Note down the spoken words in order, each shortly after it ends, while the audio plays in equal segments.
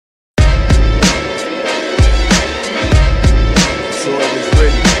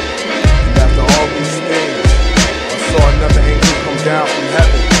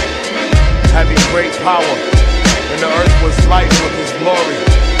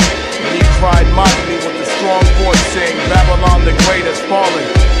cried mightily with a strong voice, saying, Babylon the great has fallen.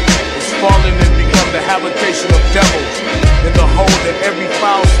 It's fallen and become the habitation of devils, in the hold of every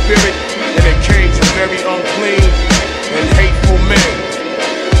foul spirit, in a cage of very unclean and hateful men.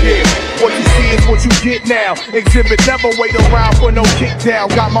 Yeah, what you see is what you get now. Xzibit never wait around for no kick down.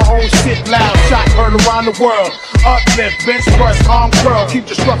 Got my own shit loud, shot heard around the world. Uplift, bench press, arm curl, keep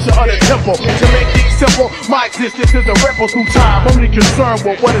the structure of the temple. To make things simple, my existence is a ripple through time. Only concerned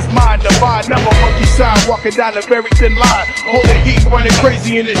with what is mine, divine. Never monkey shine, walking down a very thin line. Holding heat, running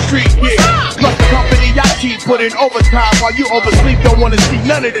crazy in the street, yeah. Plus the company I keep putting overtime while you oversleep. Don't wanna see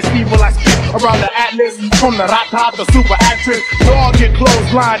none of this evil I spit around the atlas. From the rata to super actress, you all get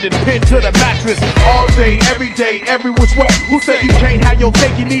clotheslined and pinned to the mattress. All day, every day, every which way. Who said you can't have your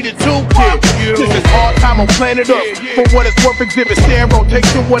cake, you need it too? Yeah, this is all time on planet Earth. For what it's worth, Xzibit stand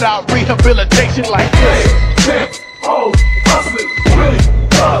rotation without rehabilitation like this. Oh, hustling, really,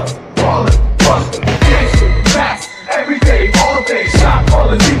 ballin', bustin', gangsta, max, every day, all day, shot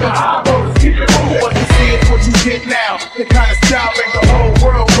callers, even high rollers, keep it moving. What you see is what you get now. The kind of style make the whole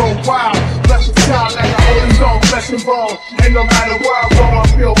world go wild. Bless the child like a holy zone, flesh and bone. And no matter where I go, I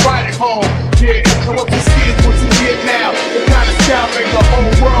feel right at home. Yeah, and what you see is what you get now. The kind of style make the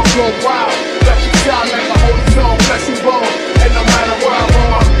whole world go wild. Bless the child like a holy zone, flesh and bone. And no matter where I go,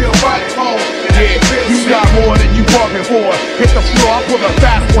 I feel right at home. Yeah, you got more than you bargained for. Hit the floor, I pull a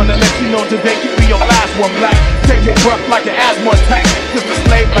fast one to let you know today keep me your last one black. Take your breath like an asthma attack. Just a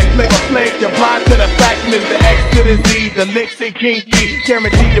slave like Flavor Flav. You're blind to the fact, Mr. X to the Z. The licks and kinky,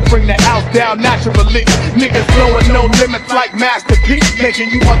 guaranteed to bring the house down naturally. Niggas blowing no limits like Master P, making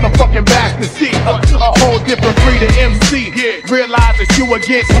you motherfucking bastards see a whole different breed of MC. Yeah, realize that you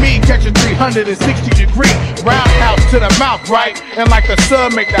against me, catch a 360-degree roundhouse to the mouth, right? And like the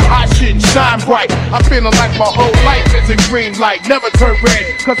sun, make the hot shit shine bright. I'm feeling like my whole life is a green light, never turn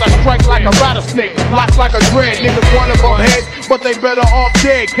red, cause I strike like a rattlesnake, locked like a dread. Niggas wanna go heads, but they better off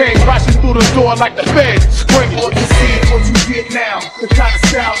dead. Came crashing through the door like the feds. Screaming. What you see is what you get now. The kind of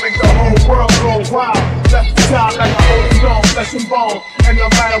style make the whole world go wild. Left the child like a holy stone, flesh and bone. And no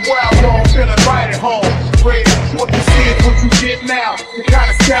matter where I go, I'm feeling right at home. Great. What you see is what you get now. The kind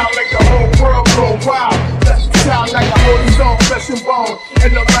of style make the whole world go wild. Left the child like a holy stone, flesh and bone.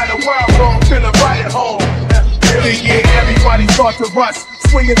 And no matter where I go, I'm feeling right at home. Yeah, everybody start to rush.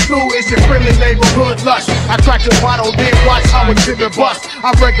 Swinging through, it's your friendly neighborhood lush. I crack the bottle, then watch how Xzibit bust.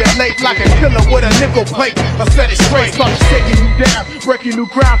 I regulate like a killer with a nickel plate. I set it straight, start shaking you down, breaking new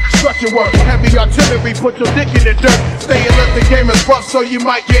ground, construction work. Heavy artillery, put your dick in the dirt. Stay alert, the game is rough, so you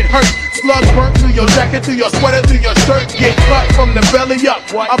might get hurt. Slugs burnt through your jacket, through your sweater, through your shirt. Get cut from the belly up.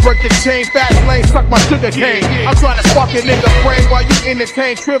 I break the chain, fast lane, suck my sugar cane. I'm trying to spark a nigga brain while you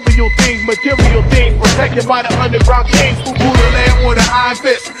entertain trivial things, material things, protected by the underground kings who rule the land with an iron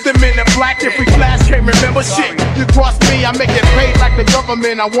fist. The men in black, if we flash, can't remember shit. You cross me, I make it pay like the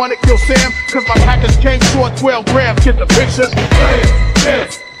government. I wanna kill Sam, cause my package came short 12 grams. Get the picture?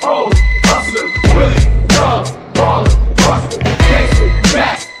 Oh, hustling, really, ballin', bustin', gangsta,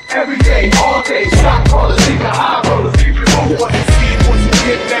 max, every day, all day, shot callers, even high rollers, keep it moving. What you see is what you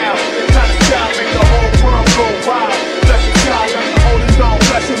get now. The kind of style make the whole world go wild. Bless the child like the holy stone,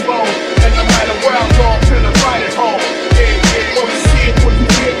 flesh and bone. And no matter where I go, I'm feeling right at home. What you see is what you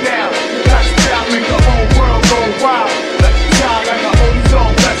get now. The kind of style make the whole world go wild. Bless the child like a holy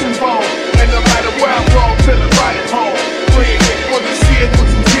stone, flesh and bone. And no matter where I go, I'm feeling right at home. What you see is what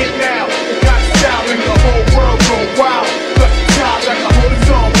you get now. The kind of style make the whole world go wild. Bless the child like a holy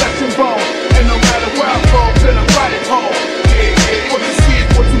stone, flesh and bone. And no matter where I go, I'm feeling right at home. What you see is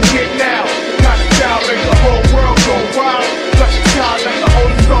what you get now. The kind of style make the whole world go wild. Bless the child like a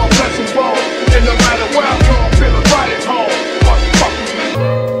holy stone, flesh and bone. And no matter where I go, I'm feeling right at home.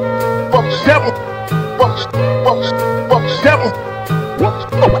 Fuck the devil. Fuck the devil.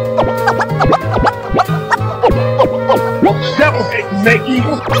 Devil ain't make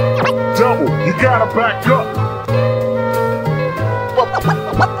evil. Double, you gotta back up.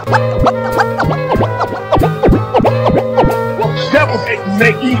 Devil ain't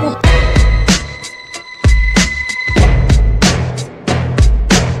make evil.